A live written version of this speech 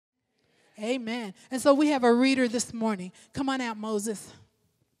Amen. And so we have a reader this morning. Come on out, Moses.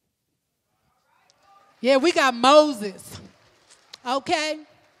 Yeah, we got Moses. Okay?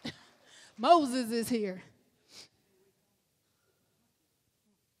 Moses is here.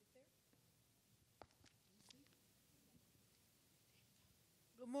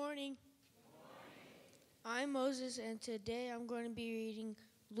 Good morning. I'm Moses, and today I'm going to be reading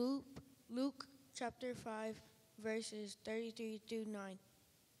Luke chapter 5, verses 33 through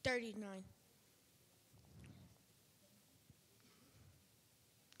 39.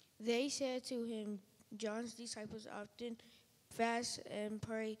 They said to him, John's disciples often fast and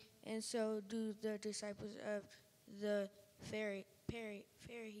pray, and so do the disciples of the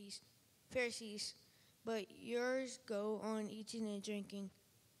Pharisees. But yours go on eating and drinking.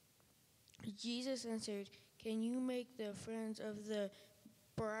 Jesus answered, can you make the friends of the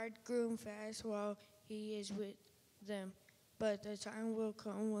bridegroom fast while he is with them? But the time will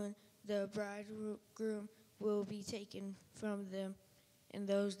come when the bridegroom will be taken from them. In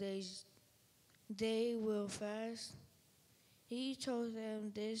those days they will fast. He told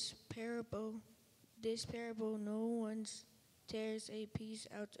them this parable, no one tears a piece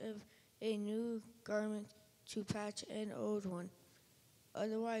out of a new garment to patch an old one.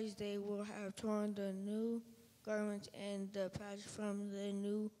 Otherwise they will have torn the new garment, and the patch from the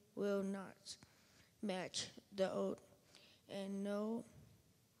new will not match the old. And no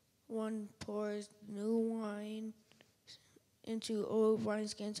one pours new wine into old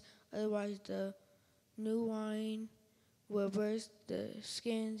wineskins, otherwise the new wine will burst the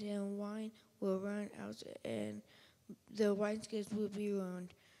skins, and wine will run out, and the wineskins will be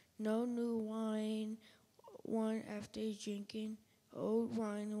ruined. No new wine one after drinking old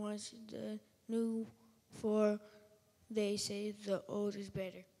wine wants the new, for they say the old is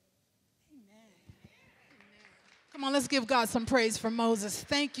better. Come on, let's give God some praise for Moses.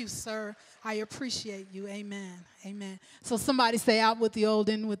 Thank you, sir. I appreciate you. Amen. Amen. So somebody say, out with the old,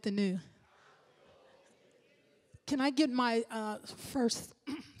 in with the new. Can I get my first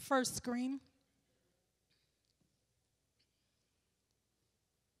screen?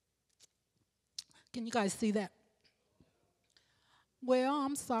 Can you guys see that? Well,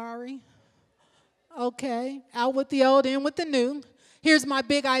 I'm sorry. Okay, out with the old, in with the new. Here's my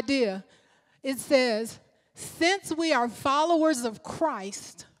big idea. It says, since we are followers of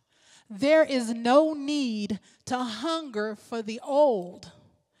Christ, there is no need to hunger for the old,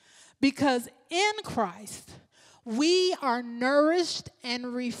 because in Christ we are nourished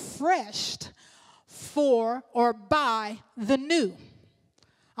and refreshed for or by the new.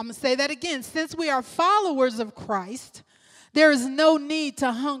 I'm going to say that again. Since we are followers of Christ, there is no need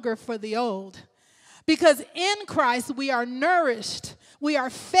to hunger for the old, because in Christ we are nourished, we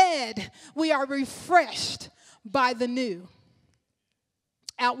are fed, we are refreshed by the new.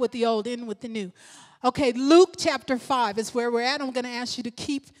 Out with the old, in with the new. Okay, Luke chapter 5 is where we're at. I'm going to ask you to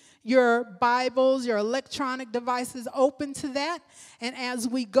keep your Bibles, your electronic devices open to that. And as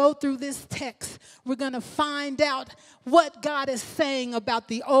we go through this text, we're going to find out what God is saying about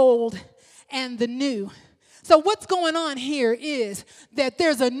the old and the new. So what's going on here is that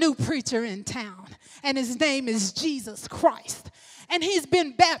there's a new preacher in town, and his name is Jesus Christ. And he's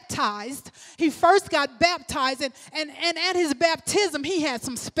been baptized. He first got baptized, and at his baptism, he had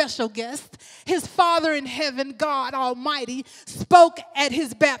some special guests. His Father in heaven, God Almighty, spoke at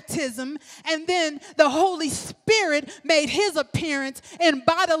his baptism, and then the Holy Spirit made his appearance in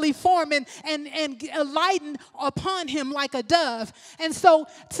bodily form and lightened upon him like a dove. And so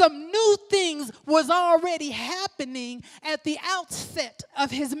some new things was already happening at the outset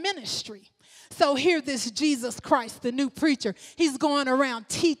of his ministry. So here this Jesus Christ, the new preacher, he's going around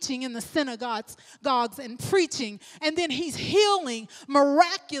teaching in the synagogues and preaching. And then he's healing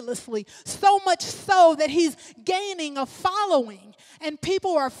miraculously, so much so that he's gaining a following. And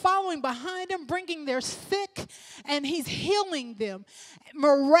people are following behind him, bringing their sick, and he's healing them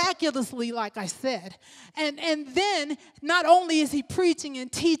miraculously, like I said. And then not only is he preaching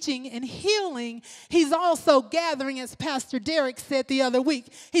and teaching and healing, he's also gathering, as Pastor Derek said the other week,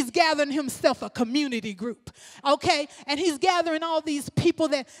 he's gathering himself a community group, okay? And he's gathering all these people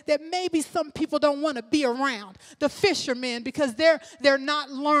that maybe some people don't want to be around, the fishermen, because they're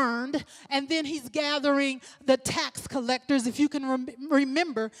not learned. And then he's gathering the tax collectors. If you can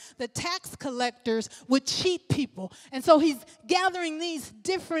remember, the tax collectors would cheat people. And so he's gathering these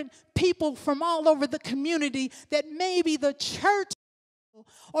different people from all over the community that maybe the church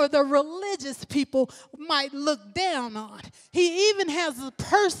or the religious people might look down on. He even has a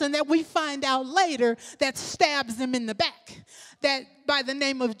person that we find out later that stabs him in the back, that by the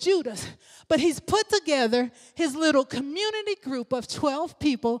name of Judas. But he's put together his little community group of 12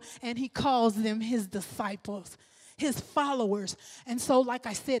 people, and he calls them his disciples, his followers. And so, like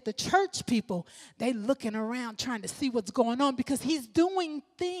I said, the church people, they looking around trying to see what's going on, because he's doing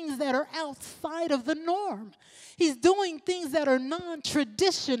things that are outside of the norm. He's doing things that are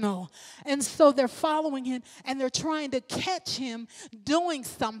non-traditional. And so they're following him, and they're trying to catch him doing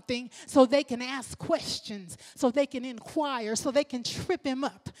something so they can ask questions, so they can inquire, so they can trip him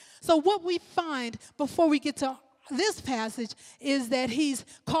up. So what we find before we get to this passage is that he's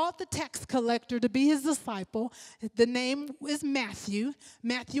called the tax collector to be his disciple. The name is Matthew.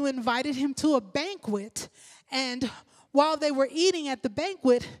 Matthew invited him to a banquet, and while they were eating at the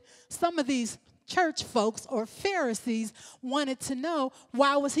banquet, some of these church folks or Pharisees wanted to know,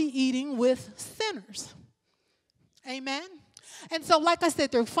 why was he eating with sinners? Amen. And so, like I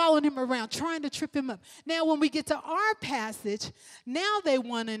said, they're following him around, trying to trip him up. Now, when we get to our passage, now they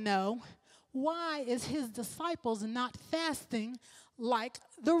want to know, why is his disciples not fasting like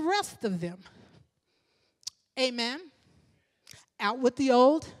the rest of them? Amen. Out with the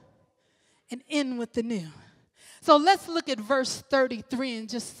old and in with the new. So let's look at verse 33 and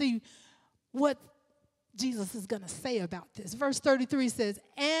just see what Jesus is going to say about this. Verse 33 says,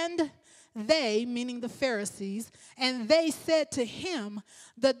 and they, meaning the Pharisees, and they said to him,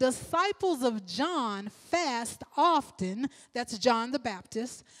 the disciples of John fast often, that's John the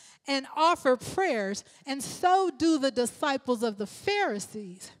Baptist, and offer prayers, and so do the disciples of the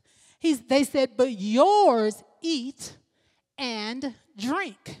Pharisees. They said, but yours eat and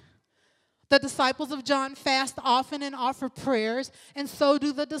drink. The disciples of John fast often and offer prayers, and so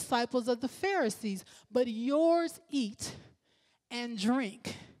do the disciples of the Pharisees. But yours eat and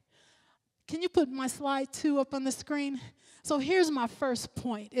drink. Can you put my slide 2 up on the screen? So here's my first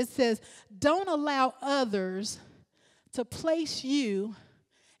point. It says, don't allow others to place you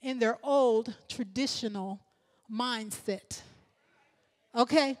in their old traditional mindset.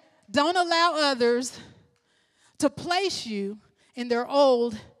 Okay? Don't allow others to place you in their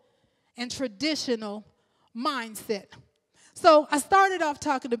old and traditional mindset. So I started off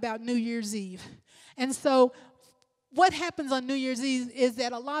talking about New Year's Eve. And so what happens on New Year's Eve is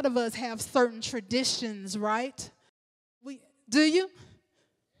that a lot of us have certain traditions, right? Do you?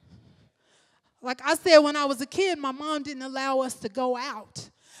 Like I said, when I was a kid, my mom didn't allow us to go out.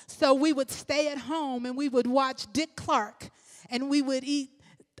 So we would stay at home and we would watch Dick Clark, and we would eat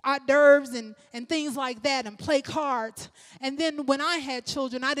hors d'oeuvres and things like that and play cards. And then when I had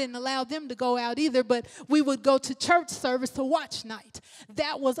children, I didn't allow them to go out either, but we would go to church service to watch night.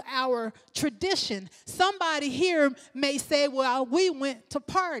 That was our tradition. Somebody here may say, well, we went to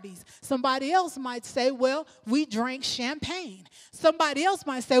parties. Somebody else might say, well, we drank champagne. Somebody else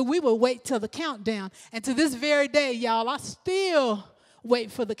might say, we will wait till the countdown. And to this very day, y'all, I still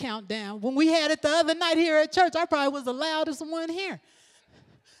wait for the countdown. When we had it the other night here at church, I probably was the loudest one here.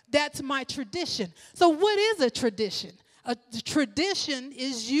 That's my tradition. So what is a tradition? A tradition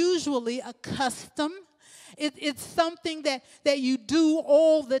is usually a custom. It's something that you do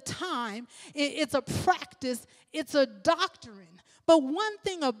all the time. It's a practice. It's a doctrine. But one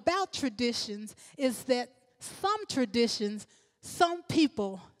thing about traditions is that some traditions, some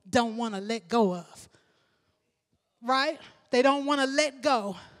people don't want to let go of. Right? They don't want to let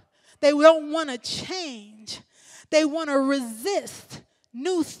go. They don't want to change. They want to resist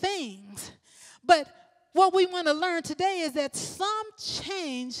new things. But what we want to learn today is that some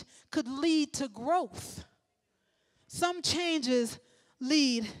change could lead to growth. Some changes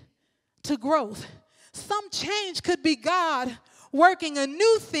lead to growth. Some change could be God working a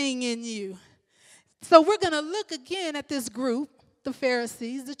new thing in you. So we're going to look again at this group, the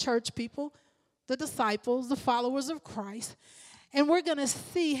Pharisees, the church people, the disciples, the followers of Christ, and we're going to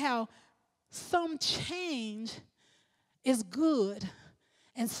see how some change is good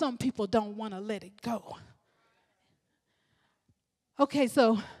and some people don't want to let it go. Okay,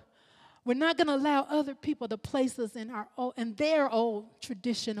 so we're not going to allow other people to place us in their old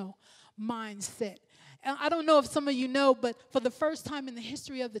traditional mindset. And I don't know if some of you know, but for the first time in the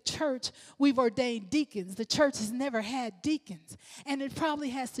history of the church, we've ordained deacons. The church has never had deacons, and it probably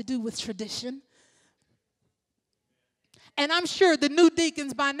has to do with tradition. And I'm sure the new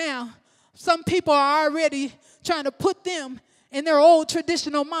deacons by now, some people are already trying to put them in their old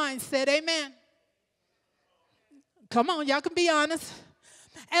traditional mindset. Amen. Come on, y'all can be honest.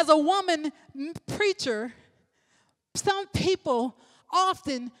 As a woman preacher, some people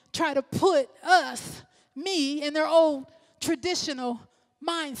often try to put me, in their old traditional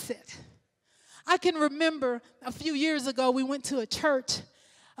mindset. I can remember a few years ago we went to a church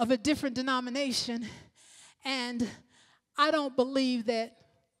of a different denomination, and I don't believe that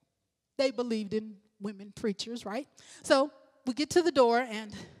they believed in women preachers, right? So we get to the door,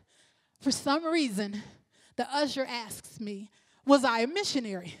 and for some reason, the usher asks me, was I a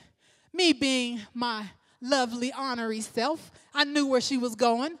missionary? Me being my lovely, honorary self, I knew where she was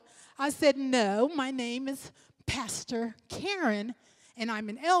going. I said, no, my name is Pastor Karen, and I'm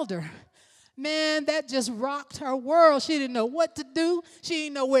an elder. Man, that just rocked her world. She didn't know what to do. She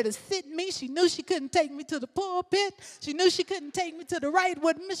didn't know where to sit me. She knew she couldn't take me to the pulpit. She knew she couldn't take me to the right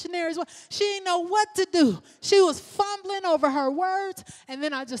where the missionaries were. She didn't know what to do. She was fumbling over her words. And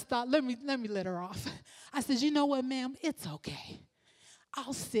then I just thought, let me let her off. I said, you know what, ma'am? It's okay.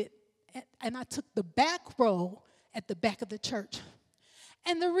 I'll sit. And I took the back row at the back of the church.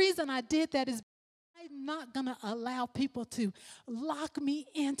 And the reason I did that is I'm not going to allow people to lock me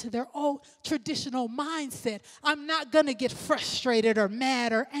into their old traditional mindset. I'm not going to get frustrated or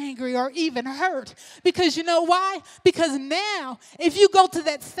mad or angry or even hurt. Because you know why? Because now, if you go to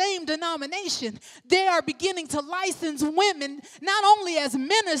that same denomination, they are beginning to license women not only as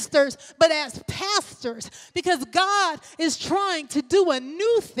ministers, but as pastors. Because God is trying to do a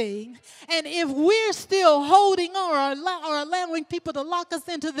new thing. And if we're still holding on or allowing people to lock us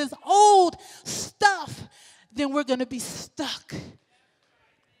into this old stuff, then we're going to be stuck.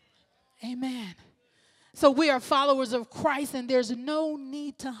 Amen. So we are followers of Christ, and there's no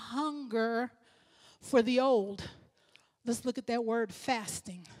need to hunger for the old. Let's look at that word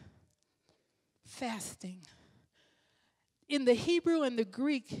fasting. Fasting. In the Hebrew and the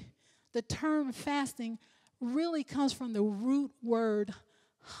Greek, the term fasting really comes from the root word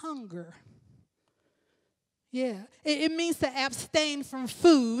hunger. Yeah, it means to abstain from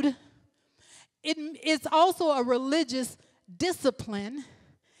food. It's also a religious discipline.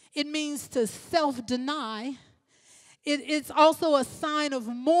 It means to self-deny. It's also a sign of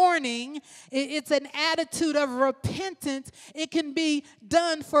mourning. It's an attitude of repentance. It can be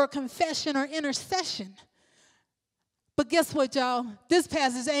done for confession or intercession. But guess what, y'all? This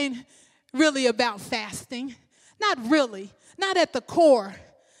passage ain't really about fasting. Not really. Not at the core.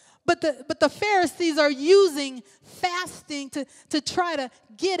 But the Pharisees are using fasting to try to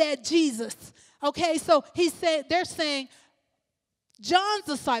get at Jesus. Okay, so they're saying John's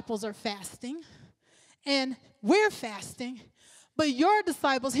disciples are fasting, and we're fasting, but your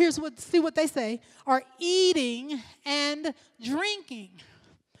disciples, see what they say, are eating and drinking.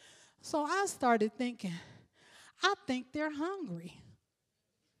 So I started thinking, I think they're hungry,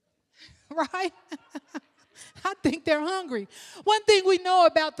 right? I think they're hungry. One thing we know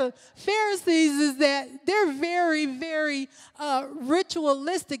about the Pharisees is that they're very, very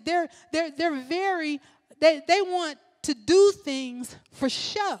ritualistic. They want to do things for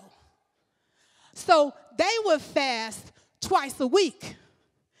show. So they would fast twice a week.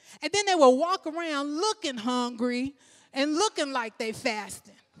 And then they would walk around looking hungry and looking like they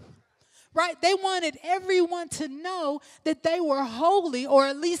fasted. Right? They wanted everyone to know that they were holy, or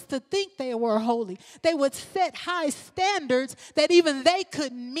at least to think they were holy. They would set high standards that even they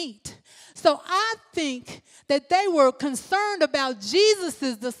couldn't meet. So I think that they were concerned about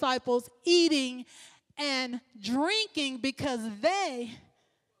Jesus' disciples eating and drinking because they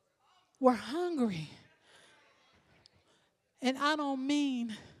were hungry. And I don't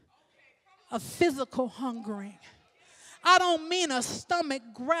mean a physical hungering. I don't mean a stomach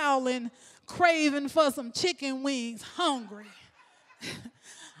growling, craving for some chicken wings, hungry.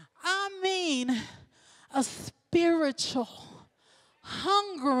 I mean a spiritual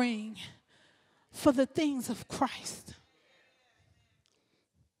hungering for the things of Christ.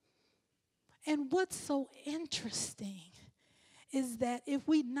 And what's so interesting is that if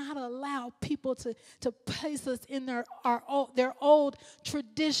we not allow people to place us in their old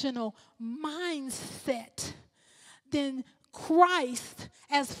traditional mindset, then Christ,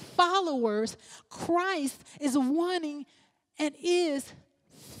 as followers, Christ is wanting and is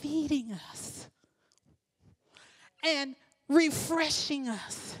feeding us and refreshing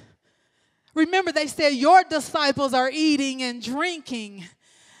us. Remember, they said your disciples are eating and drinking.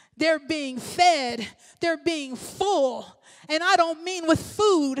 They're being fed. They're being full. And I don't mean with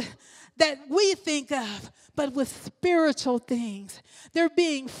food that we think of, but with spiritual things. They're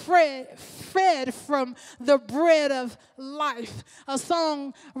being fed from the bread of life. A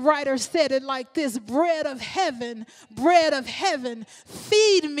songwriter said it like this: bread of heaven,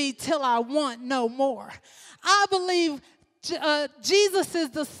 feed me till I want no more. I believe Jesus'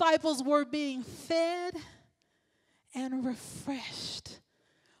 disciples were being fed and refreshed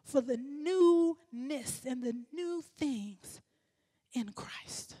for the newness and the new things in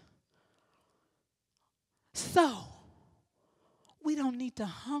Christ. So, we don't need to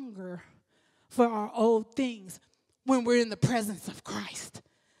hunger for our old things when we're in the presence of Christ.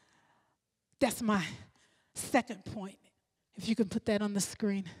 That's my second point. If you can put that on the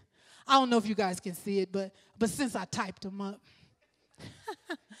screen. I don't know if you guys can see it, but since I typed them up,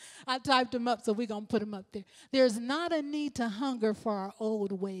 I typed them up, so we're going to put them up there. There's not a need to hunger for our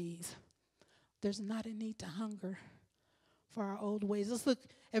old ways. There's not a need to hunger for our old ways. Let's look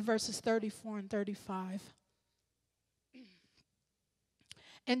at verses 34 and 35.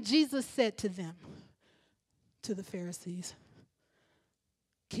 And Jesus said to them, to the Pharisees,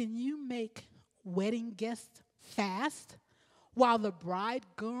 can you make wedding guests fast while the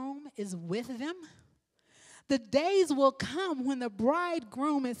bridegroom is with them? The days will come when the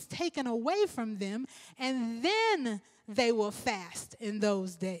bridegroom is taken away from them, and then they will fast in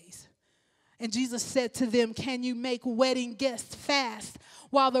those days. And Jesus said to them, can you make wedding guests fast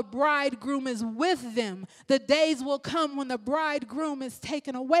while the bridegroom is with them? The days will come when the bridegroom is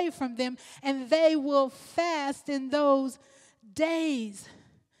taken away from them, and they will fast in those days.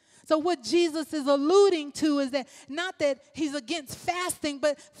 So what Jesus is alluding to is that not that he's against fasting,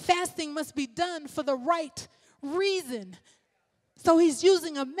 but fasting must be done for the right reason. So he's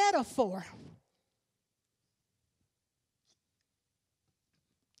using a metaphor.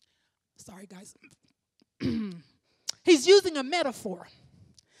 Sorry, guys. He's using a metaphor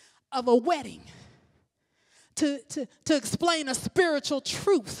of a wedding to explain a spiritual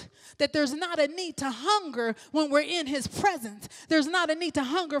truth, that there's not a need to hunger when we're in his presence. There's not a need to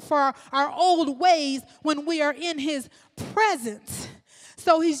hunger for our old ways when we are in his presence.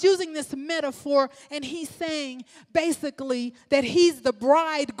 So he's using this metaphor, and he's saying basically that he's the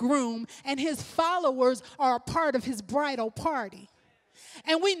bridegroom and his followers are a part of his bridal party.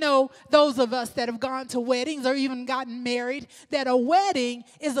 And we know, those of us that have gone to weddings or even gotten married, that a wedding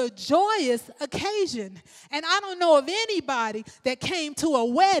is a joyous occasion. And I don't know of anybody that came to a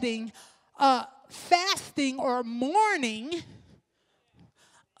wedding fasting or mourning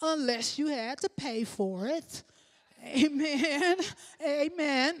unless you had to pay for it. Amen.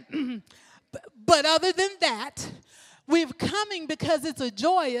 Amen. But other than that, we're coming because it's a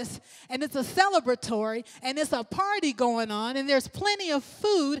joyous and it's a celebratory and it's a party going on and there's plenty of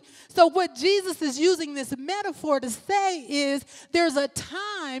food. So what Jesus is using this metaphor to say is there's a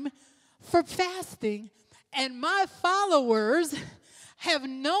time for fasting, and my followers have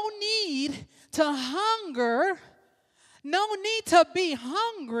no need to hunger, no need to be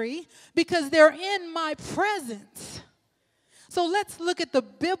hungry because they're in my presence. So let's look at the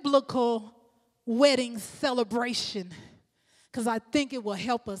biblical wedding celebration, because I think it will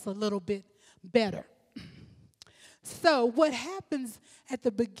help us a little bit better. So what happens at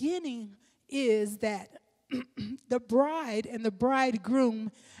the beginning is that the bride and the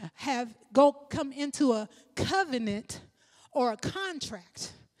bridegroom come into a covenant or a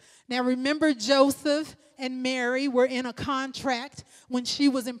contract. Now remember, Joseph and Mary were in a contract when she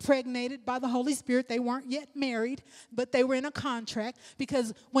was impregnated by the Holy Spirit. They weren't yet married, but they were in a contract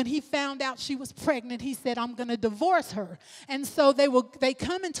because when he found out she was pregnant, he said, I'm going to divorce her. And so they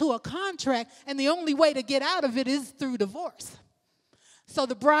come into a contract, and the only way to get out of it is through divorce. So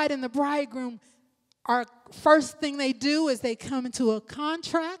the bride and the bridegroom, first thing they do is they come into a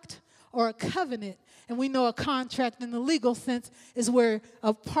contract or a covenant. And we know a contract in the legal sense is where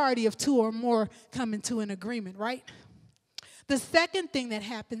a party of two or more come into an agreement, right? The second thing that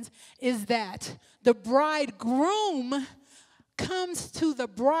happens is that the bridegroom comes to the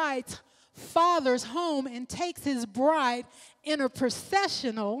bride's father's home and takes his bride in a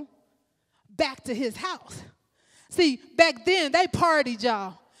processional back to his house. See, back then they partied,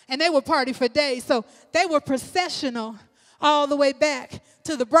 y'all, and they would party for days. So they were processional all the way back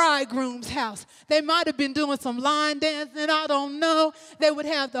to the bridegroom's house. They might have been doing some line dancing, I don't know. They would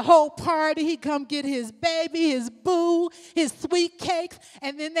have the whole party. He'd come get his baby, his boo, his sweet cakes,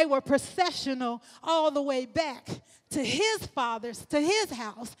 and then they were processional all the way back to his father's, to his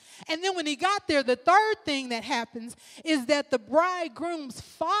house. And then when he got there, the third thing that happens is that the bridegroom's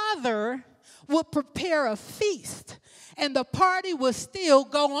father would prepare a feast, and the party would still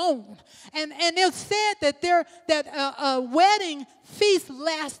go on. And it's said that a wedding feast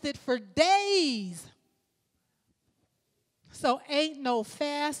lasted for days. So ain't no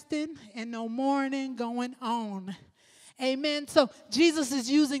fasting and no mourning going on. Amen. So Jesus is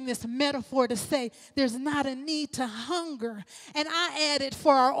using this metaphor to say there's not a need to hunger. And I added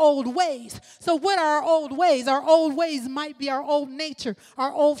for our old ways. So what are our old ways? Our old ways might be our old nature,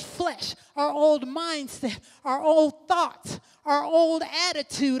 our old flesh, our old mindset, our old thoughts, our old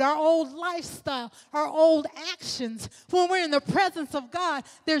attitude, our old lifestyle, our old actions. When we're in the presence of God,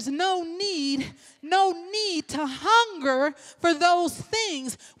 there's no need to hunger for those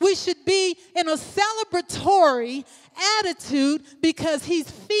things. We should be in a celebratory attitude because he's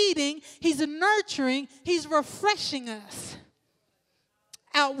feeding, he's nurturing, he's refreshing us.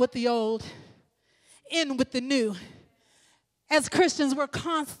 Out with the old, in with the new. As Christians, we're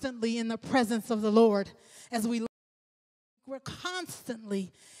constantly in the presence of the Lord. We're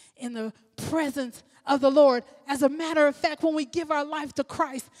constantly in the presence of the Lord. As a matter of fact, when we give our life to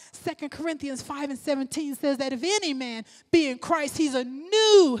Christ, 2 Corinthians 5:17 says that if any man be in Christ, he's a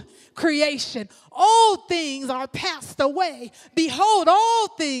new creation. Old things are passed away. Behold, all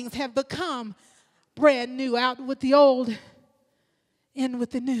things have become brand new. Out with the old, in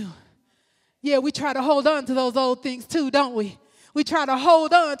with the new. Yeah, we try to hold on to those old things too, don't we? We try to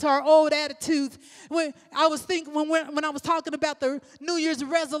hold on to our old attitudes. When I was thinking, when I was talking about the New Year's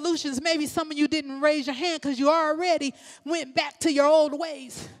resolutions, maybe some of you didn't raise your hand because you already went back to your old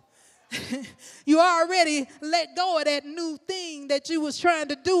ways. You already let go of that new thing that you was trying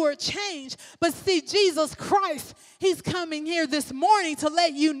to do or change. But see, Jesus Christ, he's coming here this morning to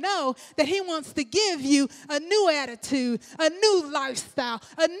let you know that he wants to give you a new attitude, a new lifestyle,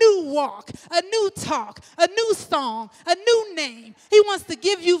 a new walk, a new talk, a new song, a new name. He wants to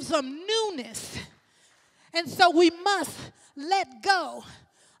give you some newness. And so we must let go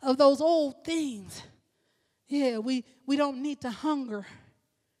of those old things. Yeah, we don't need to hunger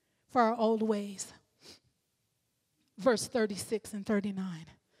for our old ways. Verse 36 and 39.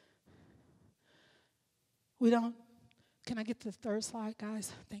 Can I get to the third slide,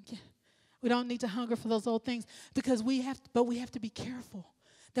 guys? Thank you. We don't need to hunger for those old things because we have to be careful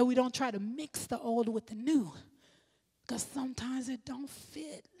that we don't try to mix the old with the new, because sometimes it don't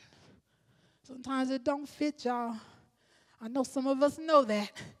fit. Sometimes it don't fit, y'all. I know some of us know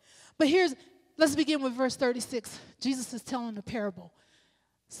that. But let's begin with verse 36. Jesus is telling a parable.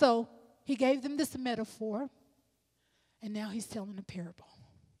 So he gave them this metaphor, and now he's telling a parable.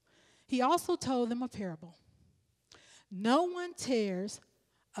 He also told them a parable. No one tears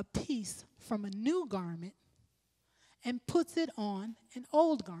a piece from a new garment and puts it on an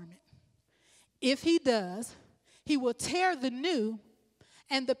old garment. If he does, he will tear the new,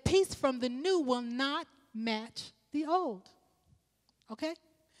 and the piece from the new will not match the old. Okay?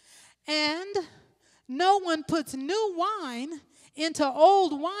 And no one puts new wine into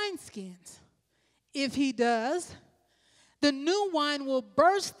old wineskins. If he does, the new wine will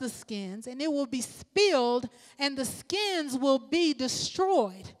burst the skins, and it will be spilled, and the skins will be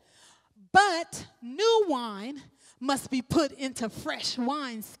destroyed. But new wine must be put into fresh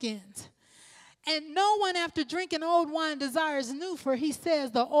wineskins. And no one after drinking old wine desires new, for he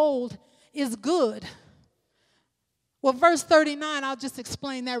says the old is good. Well, verse 39, I'll just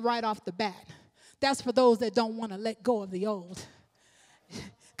explain that right off the bat. That's for those that don't want to let go of the old,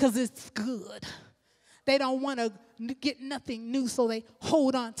 because it's good. They don't want to get nothing new, so they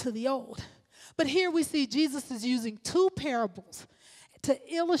hold on to the old. But here we see Jesus is using two parables to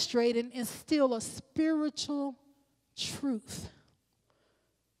illustrate and instill a spiritual truth.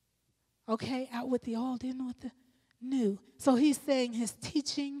 Okay, out with the old, in with the new. So he's saying his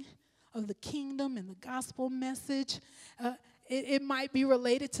teaching of the kingdom and the gospel message, it might be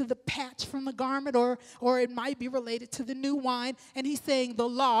related to the patch from the garment, or it might be related to the new wine. And he's saying the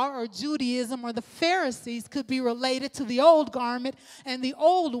law or Judaism or the Pharisees could be related to the old garment and the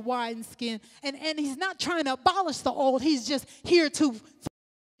old wineskin. And he's not trying to abolish the old. He's just here to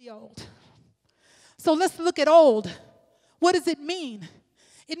the old. So let's look at old. What does it mean?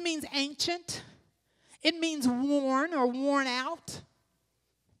 It means ancient. It means worn or worn out.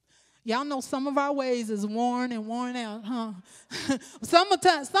 Y'all know some of our ways is worn and worn out, huh? Some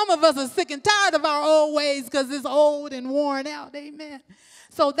of us are sick and tired of our old ways because it's old and worn out, amen.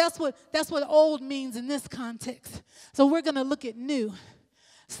 So that's what old means in this context. So we're going to look at new.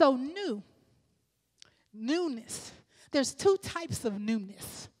 So newness. There's two types of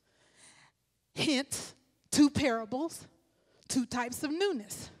newness. Hence, two parables, two types of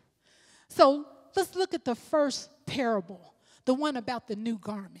newness. So let's look at the first parable, the one about the new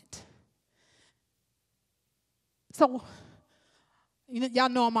garment. So, y'all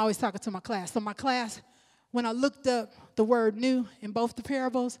know I'm always talking to my class. So my class, when I looked up the word new in both the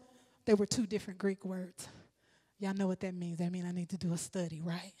parables, they were two different Greek words. Y'all know what that means. That means I need to do a study,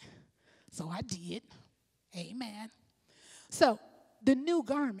 right? So I did. Amen. So the new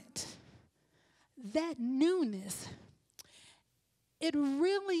garment, that newness, it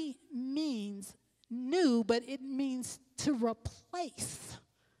really means new, but it means to replace.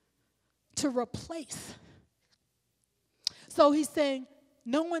 To replace. So he's saying,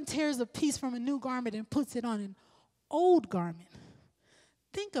 no one tears a piece from a new garment and puts it on an old garment.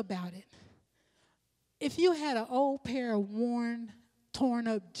 Think about it. If you had an old pair of worn, torn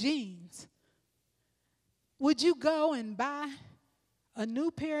up jeans, would you go and buy a new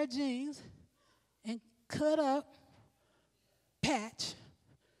pair of jeans and cut up, patch,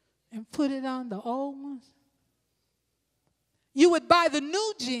 and put it on the old ones? You would buy the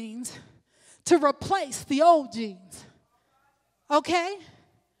new jeans to replace the old jeans. Okay?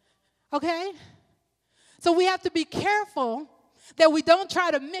 Okay? So we have to be careful that we don't try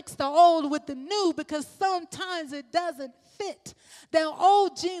to mix the old with the new, because sometimes it doesn't fit. The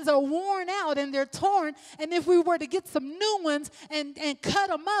old jeans are worn out and they're torn, and if we were to get some new ones and cut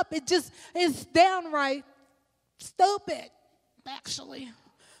them up, it just is downright stupid, actually.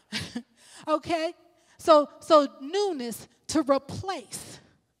 Okay? So newness to replace.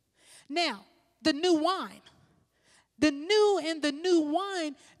 Now, the new wine. The new in the new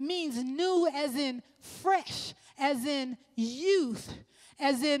wine means new as in fresh, as in youth,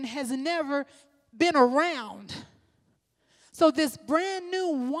 as in has never been around. So this brand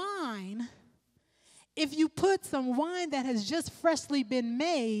new wine, if you put some wine that has just freshly been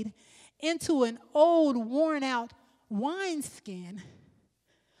made into an old, worn out wineskin,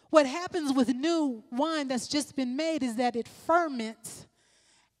 what happens with new wine that's just been made is that it ferments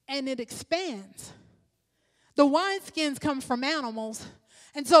and it expands. The wineskins come from animals.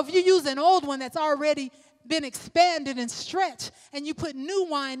 And so if you use an old one that's already been expanded and stretched and you put new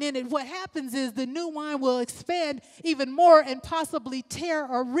wine in it, what happens is the new wine will expand even more and possibly tear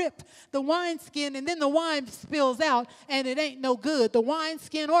or rip the wineskin, and then the wine spills out and it ain't no good, the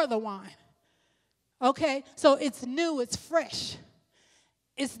wineskin or the wine. Okay? So it's new, it's fresh.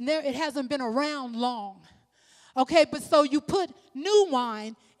 It hasn't been around long. Okay, but so you put new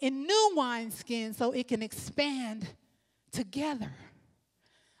wine in new wineskin so it can expand together.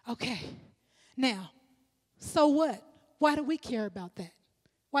 Okay, now, so what? Why do we care about that?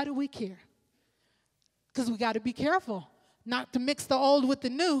 Why do we care? Because we got to be careful not to mix the old with the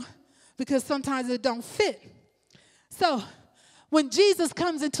new, because sometimes it don't fit. So when Jesus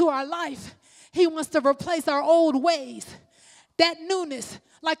comes into our life, he wants to replace our old ways. That newness,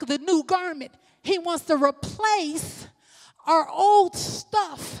 like the new garment, he wants to replace our old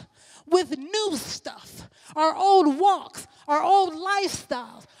stuff with new stuff. Our old walks, our old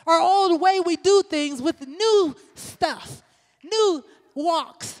lifestyles, our old way we do things with new stuff, new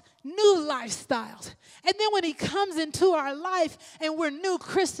walks, new lifestyles. And then when he comes into our life and we're new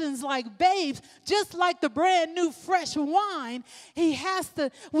Christians like babes, just like the brand new fresh wine, we have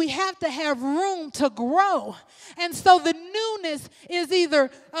to have room to grow. And so the newness is either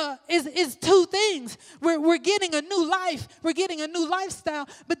is two things. We're getting a new life, we're getting a new lifestyle,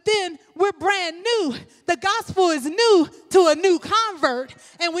 but then we're brand new. The gospel is new to a new convert,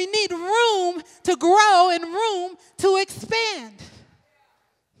 and we need room to grow and room to expand.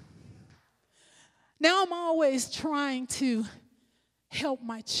 Now I'm always trying to help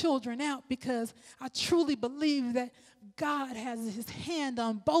my children out, because I truly believe that God has his hand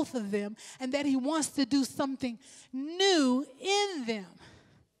on both of them and that he wants to do something new in them.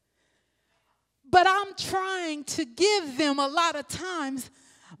 But I'm trying to give them a lot of times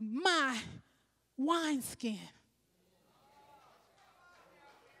my wineskin.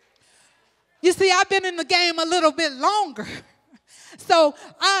 You see, I've been in the game a little bit longer. So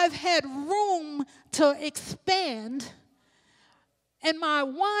I've had room to expand, and my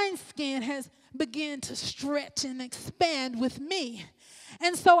wineskin has begun to stretch and expand with me.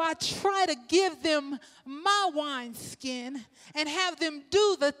 And so I try to give them my wineskin and have them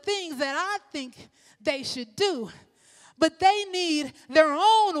do the things that I think they should do. But they need their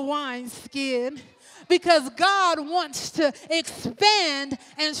own wineskin, because God wants to expand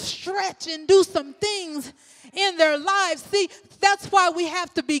and stretch and do some things in their lives. See, that's why we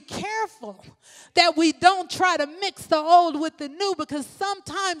have to be careful that we don't try to mix the old with the new, because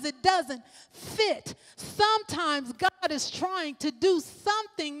sometimes it doesn't fit. Sometimes God is trying to do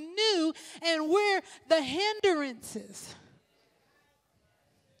something new and we're the hindrances.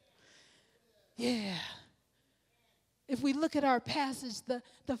 Yeah. If we look at our passage, the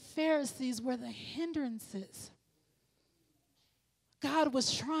Pharisees were the hindrances. God was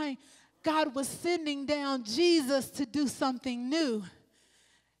sending down Jesus to do something new.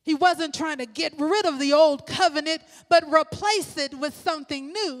 He wasn't trying to get rid of the old covenant, but replace it with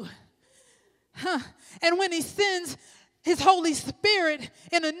something new. And when he sends his Holy Spirit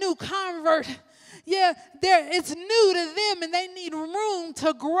in a new convert, it's new to them, and they need room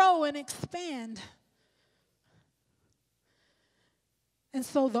to grow and expand. And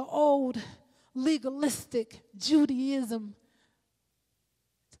so the old legalistic Judaism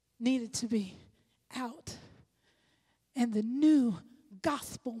needed to be out. And the new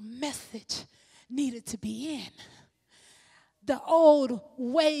gospel message needed to be in. The old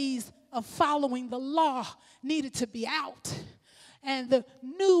ways of following the law needed to be out. And the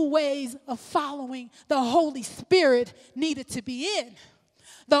new ways of following the Holy Spirit needed to be in.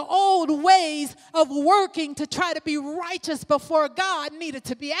 The old ways of working to try to be righteous before God needed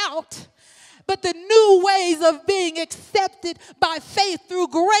to be out. But the new ways of being accepted by faith through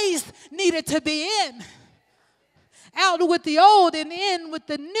grace needed to be in. Out with the old and in with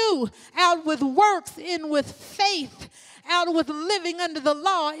the new. Out with works, in with faith. Out with living under the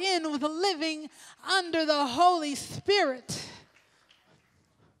law, in with living under the Holy Spirit.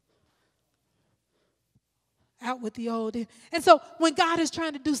 Out with the old. And so when God is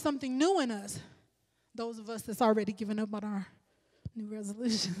trying to do something new in us, those of us that's already given up on our new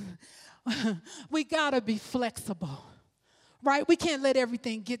resolution, we got to be flexible, right? We can't let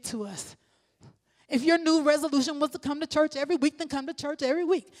everything get to us. If your new resolution was to come to church every week, then come to church every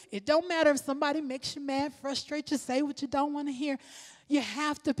week. It don't matter if somebody makes you mad, frustrates you, say what you don't want to hear. You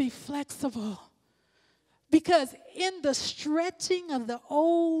have to be flexible. Because in the stretching of the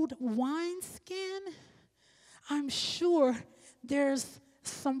old wineskin, I'm sure there's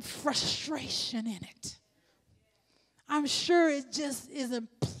some frustration in it. I'm sure it just isn't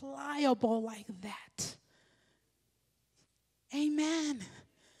pliable like that. Amen.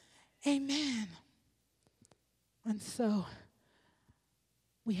 Amen. And so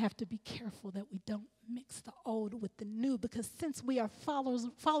we have to be careful that we don't mix the old with the new, because since we are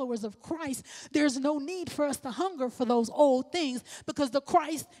followers of Christ, there's no need for us to hunger for those old things, because the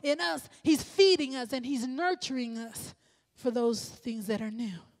Christ in us, he's feeding us and he's nurturing us for those things that are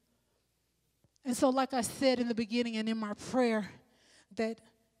new. And so like I said in the beginning and in my prayer, that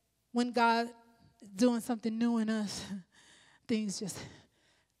when God is doing something new in us, things just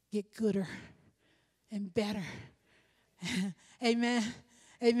get gooder and better. Amen.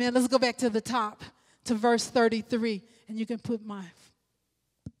 Amen. Let's go back to the top, to verse 33. And you can put I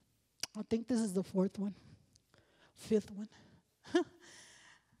think this is the fifth one.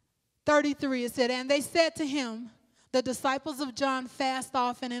 33, it said, and they said to him, the disciples of John fast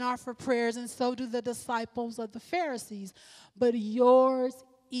often and offer prayers, and so do the disciples of the Pharisees. But yours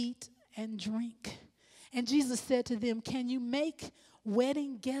eat and drink. And Jesus said to them, can you make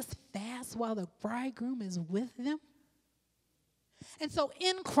wedding guests fast while the bridegroom is with them? And so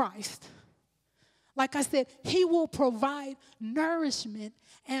in Christ, like I said, he will provide nourishment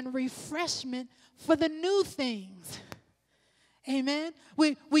and refreshment for the new things. Amen.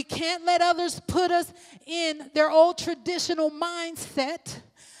 We can't let others put us in their old traditional mindset.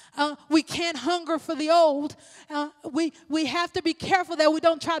 We can't hunger for the old. We have to be careful that we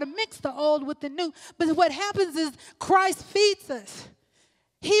don't try to mix the old with the new. But what happens is Christ feeds us.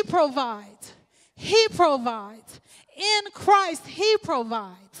 He provides. He provides. In Christ, he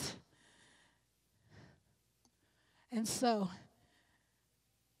provides. And so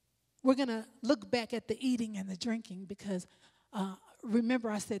we're going to look back at the eating and the drinking, because remember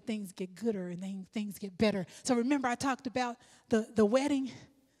I said things get gooder and then things get better. So remember I talked about the wedding.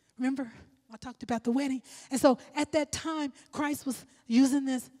 Remember I talked about the wedding. And so at that time, Christ was using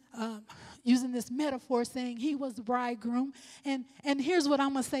this metaphor, saying he was the bridegroom. And here's what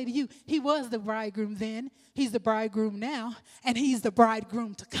I'm going to say to you. He was the bridegroom then. He's the bridegroom now. And he's the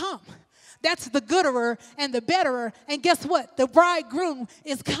bridegroom to come. That's the gooder and the betterer. And guess what? The bridegroom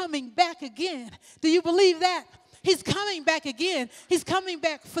is coming back again. Do you believe that? He's coming back again. He's coming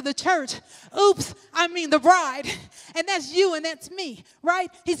back for the church. Oops, I mean the bride. And that's you and that's me,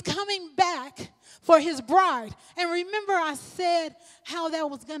 right? He's coming back for his bride. And remember I said how that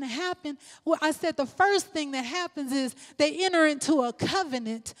was going to happen? Well, I said the first thing that happens is they enter into a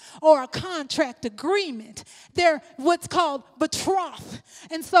covenant or a contract agreement. They're what's called betrothed.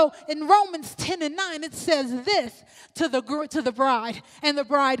 And so in Romans 10:9, it says this to the bride and the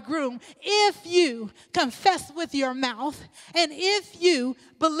bridegroom: if you confess with your mouth, and if you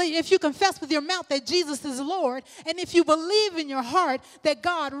confess with your mouth that Jesus is Lord, and if you believe in your heart that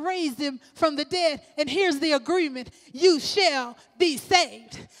God raised him from the dead, and here's the agreement, you shall be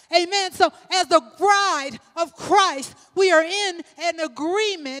saved. Amen. So as the bride of Christ, we are in an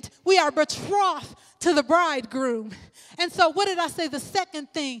agreement. We are betrothed to the bridegroom. And so what did I say the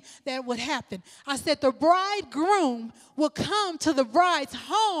second thing that would happen? I said the bridegroom would come to the bride's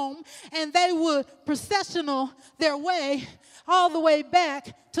home, and they would processional their way all the way back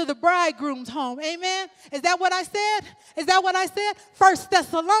back to the bridegroom's home. Amen? Is that what I said? Is that what I said? 1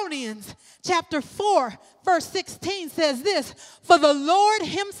 Thessalonians chapter 4, verse 16 says this, for the Lord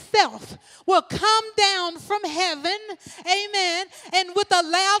himself will come down from heaven, amen, and with a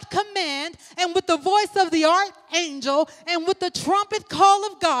loud command, and with the voice of the archangel, and with the trumpet call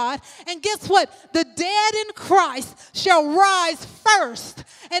of God. And guess what? The dead in Christ shall rise first.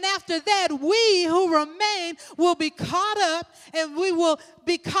 And after that, we who remain will be caught up, and we will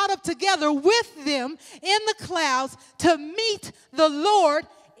be caught up together with them in the clouds to meet the Lord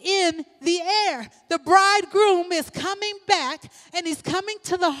in the air. The bridegroom is coming back, and he's coming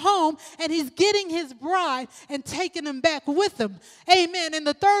to the home, and he's getting his bride and taking him back with him. Amen. And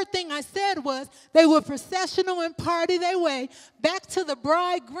the third thing I said was they would processional and party their way back to the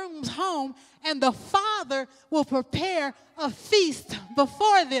bridegroom's home, and the father will prepare a feast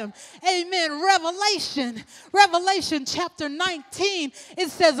before them. Amen. Revelation chapter 19, it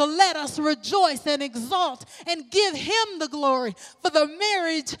says, let us rejoice and exalt and give him the glory, for the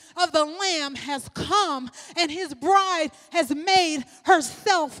marriage of the Lamb has come, and his bride has made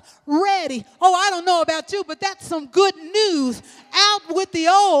herself ready. Oh, I don't know about you, but that's some good news. Out with the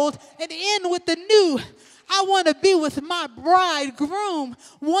old and in with the new. I want to be with my bridegroom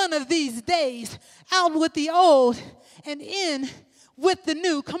one of these days. Out with the old and in with the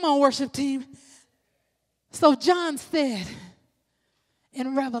new. Come on, worship team. So John said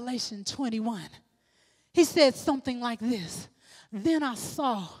in Revelation 21, he said something like this. Then I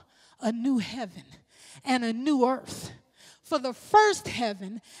saw a new heaven and a new earth. For the first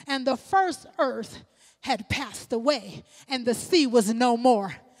heaven and the first earth had passed away, and the sea was no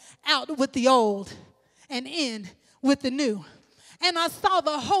more. Out with the old and in with the new. And I saw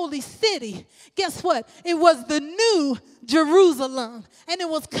the holy city. Guess what? It was the new Jerusalem. And it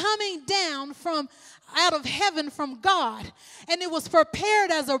was coming down from out of heaven from God. And it was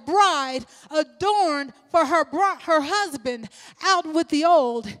prepared as a bride adorned for her husband. Out with the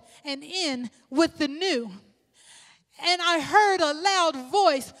old and in with the new. And I heard a loud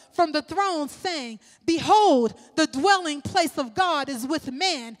voice from the throne saying, behold, the dwelling place of God is with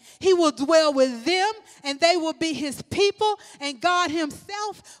man. He will dwell with them, and they will be his people, and God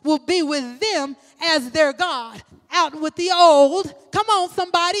himself will be with them as their God. Out with the old, come on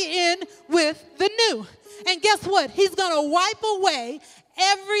somebody, in with the new. And guess what? He's going to wipe away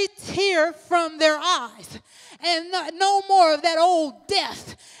every tear from their eyes. And no more of that old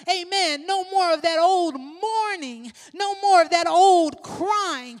death. Amen. No more of that old mourning. No more of that old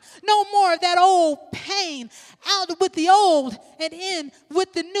crying. No more of that old pain. Out with the old and in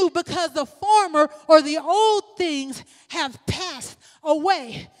with the new, because the former or the old things have passed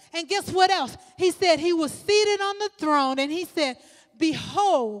away. And guess what else? He said he was seated on the throne, and he said,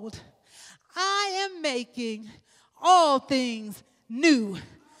 behold, I am making all things new.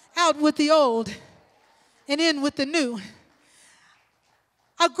 Out with the old and in with the new.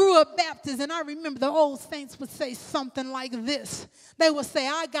 I grew up Baptist, and I remember the old saints would say something like this. They would say,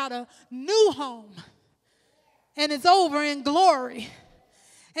 I got a new home, and it's over in glory.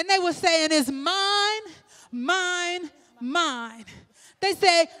 And they would say, and it's mine, mine, mine. They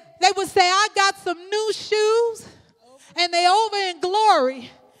would say, I got some new shoes, and they over in glory.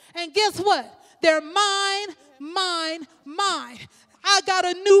 And guess what? They're mine, mine, mine. I got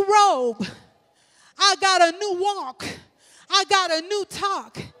a new robe. I got a new walk. I got a new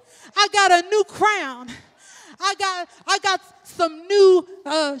talk. I got a new crown. I got some new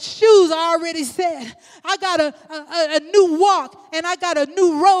shoes, I already said. I got a new walk, and I got a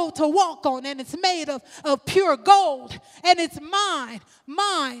new road to walk on, and it's made of pure gold, and it's mine,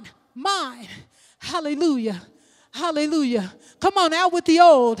 mine, mine. Hallelujah. Hallelujah. Come on, out with the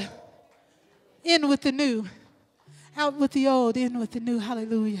old, in with the new. Out with the old, in with the new.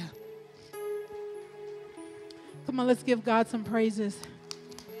 Hallelujah. Come on, let's give God some praises.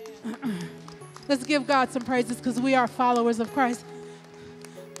 Let's give God some praises, because we are followers of Christ.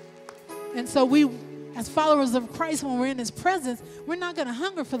 And so we, as followers of Christ, when we're in his presence, we're not going to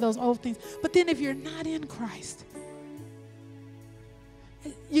hunger for those old things. But then if you're not in Christ,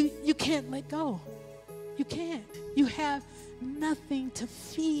 you can't let go. You can't. You have nothing to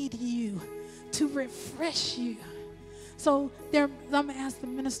feed you, to refresh you. So I'm going to ask the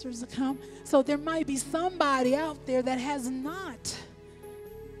ministers to come. So there might be somebody out there that has not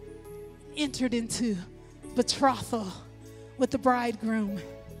entered into betrothal with the bridegroom.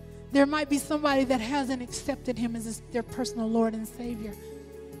 There might be somebody that hasn't accepted him as their personal Lord and Savior.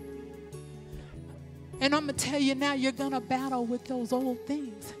 And I'm going to tell you now, you're going to battle with those old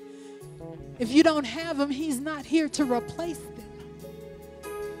things. If you don't have him, he's not here to replace them.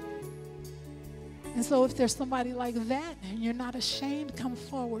 And so if there's somebody like that and you're not ashamed, come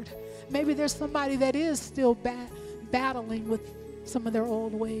forward. Maybe there's somebody that is still battling with some of their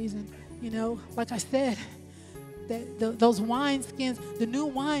old ways. And, like I said, those wine skins, the new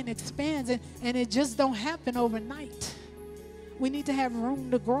wine expands, and it just don't happen overnight. We need to have room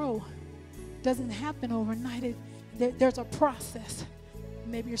to grow. It doesn't happen overnight. There's a process.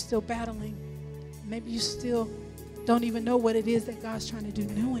 Maybe you're still battling. Maybe you still don't even know what it is that God's trying to do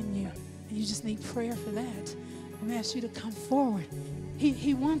new in you. And you just need prayer for that. I'm going to ask you to come forward.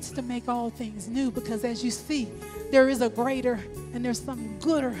 He wants to make all things new, because as you see, there is a greater and there's something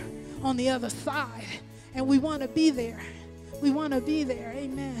gooder on the other side. And we want to be there. We want to be there.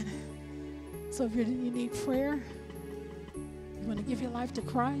 Amen. So if you need prayer, you want to give your life to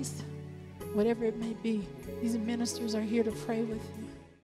Christ, whatever it may be, these ministers are here to pray with you.